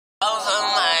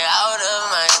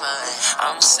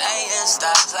saying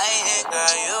stop playing,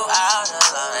 girl, you out of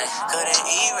line. Couldn't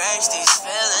erase these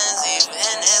feelings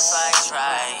even if I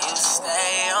tried. You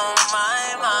stay on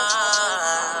my mind.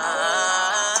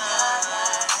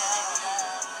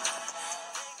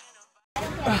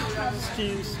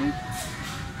 Excuse me.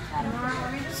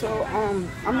 So I'm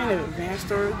in an advanced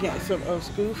store getting some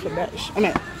school for back.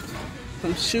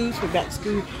 Some shoes for back to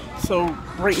school. So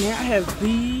right now I have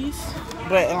these,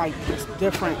 but in like just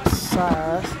different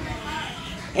size.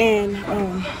 And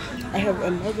I have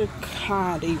another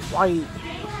kind, they white.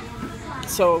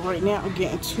 So right now I'm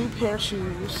getting 2 pair of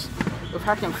shoes. If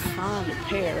I can find a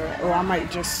pair, or I might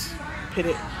just put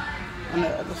it on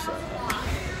the other side.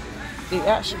 They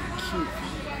actually cute.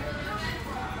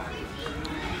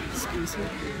 Excuse me.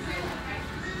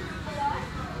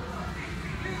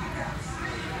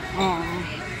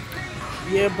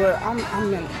 Yeah, but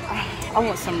I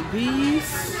want some of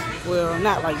these. Well,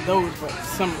 not like those, but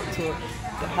similar to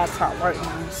the high top white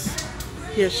ones.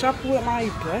 Here, shopping with my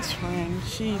best friend.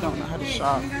 She don't know how to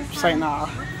shop. Say nah.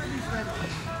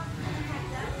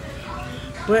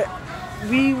 But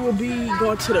we will be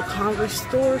going to the Converse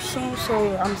store soon,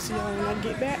 so I'm see y'all when I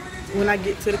get back. When I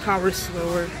get to the Converse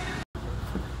store.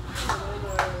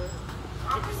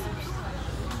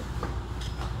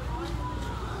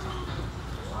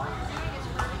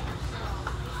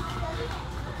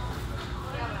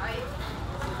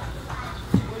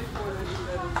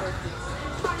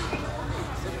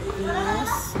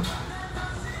 Yes.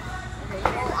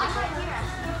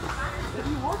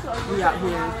 We out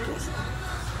here.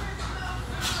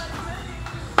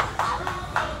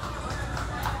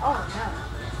 Oh no.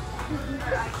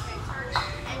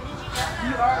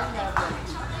 You already have that.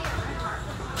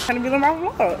 Trying to be on my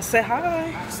vlog. Say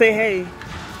hi. Say hey.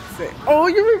 Say, oh,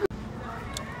 you're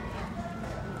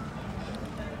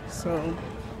so.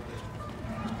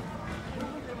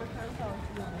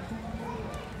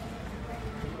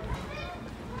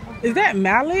 Is that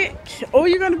Malik? Oh,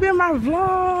 you're gonna be in my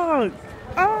vlog.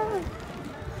 Oh.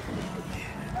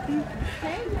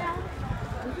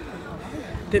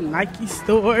 The Nike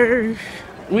store.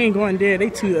 We ain't going there. They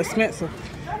too expensive.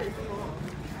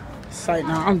 Sight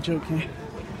now. I'm joking.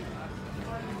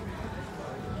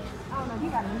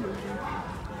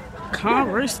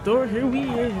 Converse store. Here we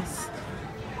is.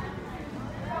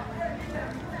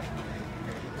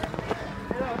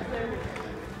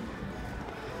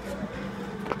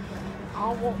 I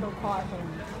don't want no car from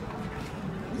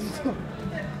you.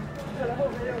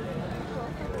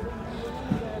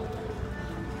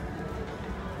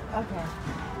 Okay.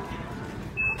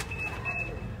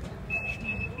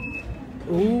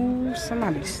 Ooh,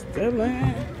 somebody's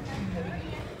stealing.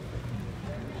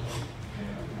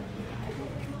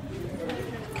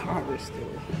 Converse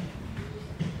store.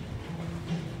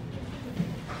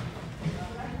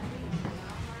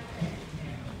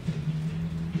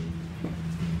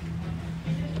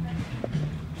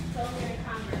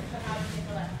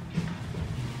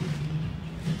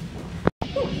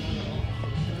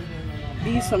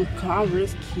 These some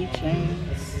Converse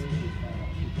keychains.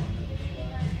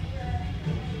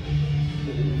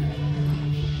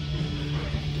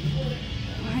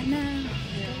 Right now.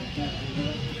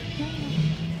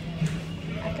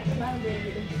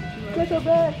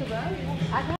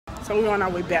 So we're on our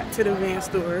way back to the van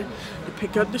store to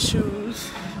pick up the shoes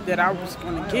that I was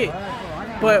gonna get.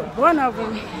 But one of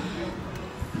them,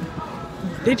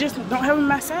 they just don't have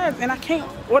my size, and I can't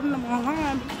order them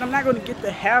online because I'm not going to get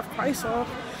the half price off,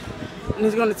 and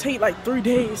it's going to take like 3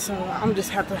 days, so I'm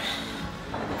just have to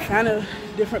find a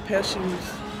different pair of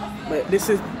shoes. But this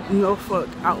is Norfolk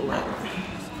Outlet.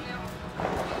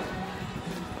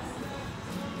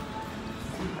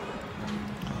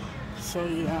 So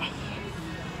yeah,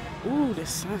 ooh, the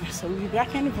sun. So we'll be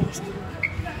back in the van store.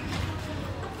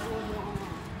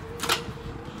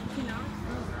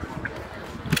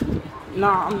 No,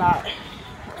 I'm not.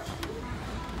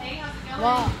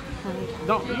 Wow.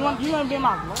 Don't you want to be in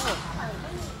my vlog?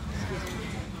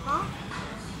 Huh?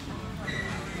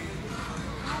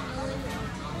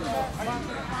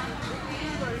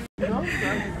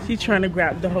 She's trying to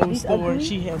grab the whole store.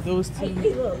 She has those two.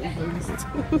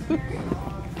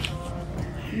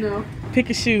 No. Pick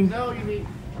a shoe. No, you need.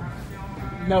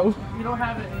 No. You don't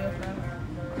have it yet.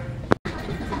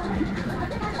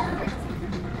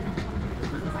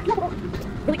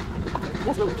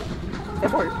 That's really.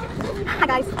 That's hard. Hi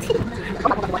guys. I'm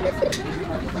not going to this.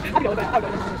 I'll go back. I'll go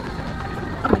back.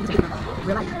 I'm going to take it.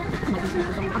 Real life.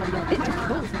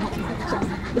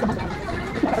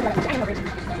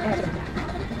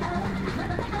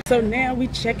 So now we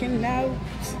checking out.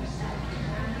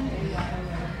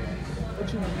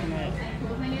 What you want? looking at.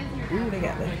 Ooh, they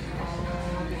got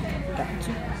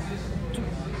two.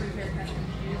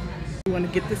 You want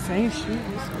to get the same shoes.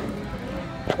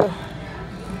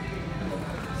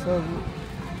 So,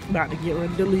 about to get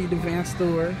ready to leave the Vans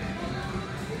store.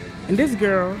 And this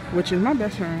girl, which is my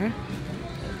best friend,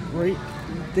 right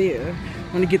there,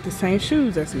 want to get the same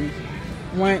shoes as me.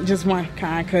 Just one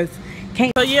kind, cause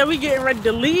can't. So yeah, we getting ready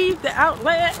to leave the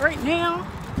outlet right now.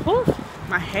 Whew,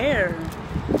 my hair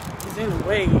is in the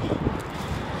way.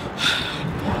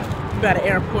 By the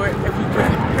airport, if you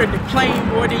could hear the plane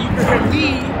more than you could hear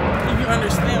me, if you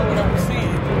understand what I'm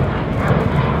saying.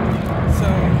 So,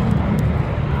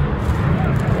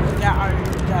 we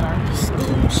got our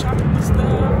school shopping and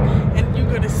stuff, and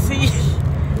you're gonna see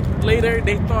later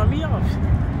they throwing me off.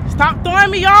 Stop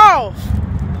throwing me off!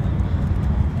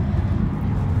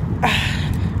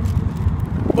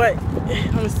 But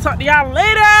I'm gonna talk to y'all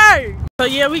later. So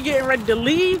yeah, we getting ready to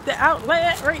leave the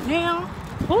outlet right now.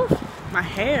 Whew, my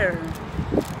hair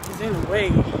is in the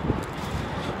way.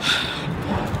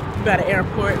 By the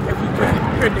airport, if you could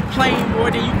hear the plane more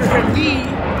than you could hear me,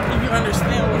 if you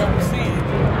understand what I'm saying.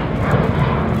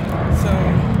 So,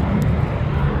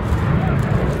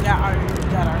 we got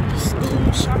our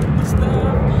school shopping and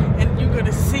stuff, and you're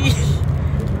gonna see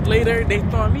later they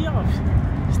throwing me off.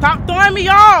 Stop throwing me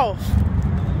off!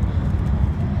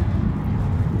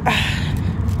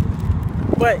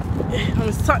 But I'm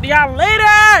gonna talk to y'all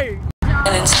later!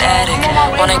 Feeling static,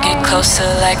 wanna get closer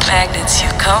like magnets.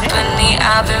 Your company,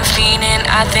 I've been fiending.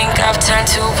 I think I've turned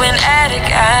to an addict.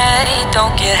 I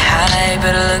don't get high,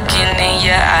 but looking in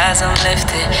your eyes, I'm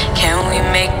lifted. Can we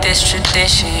make this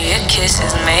tradition? Your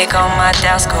kisses make all my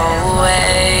doubts go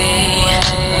away.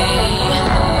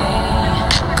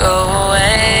 Go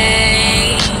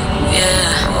away,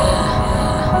 yeah.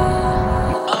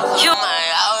 You my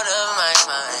out of my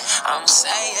mind. I'm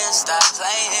saying stop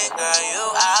playing, girl, you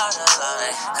out of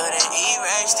line. Couldn't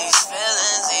erase these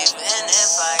feelings even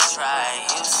if I tried.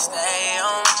 You stay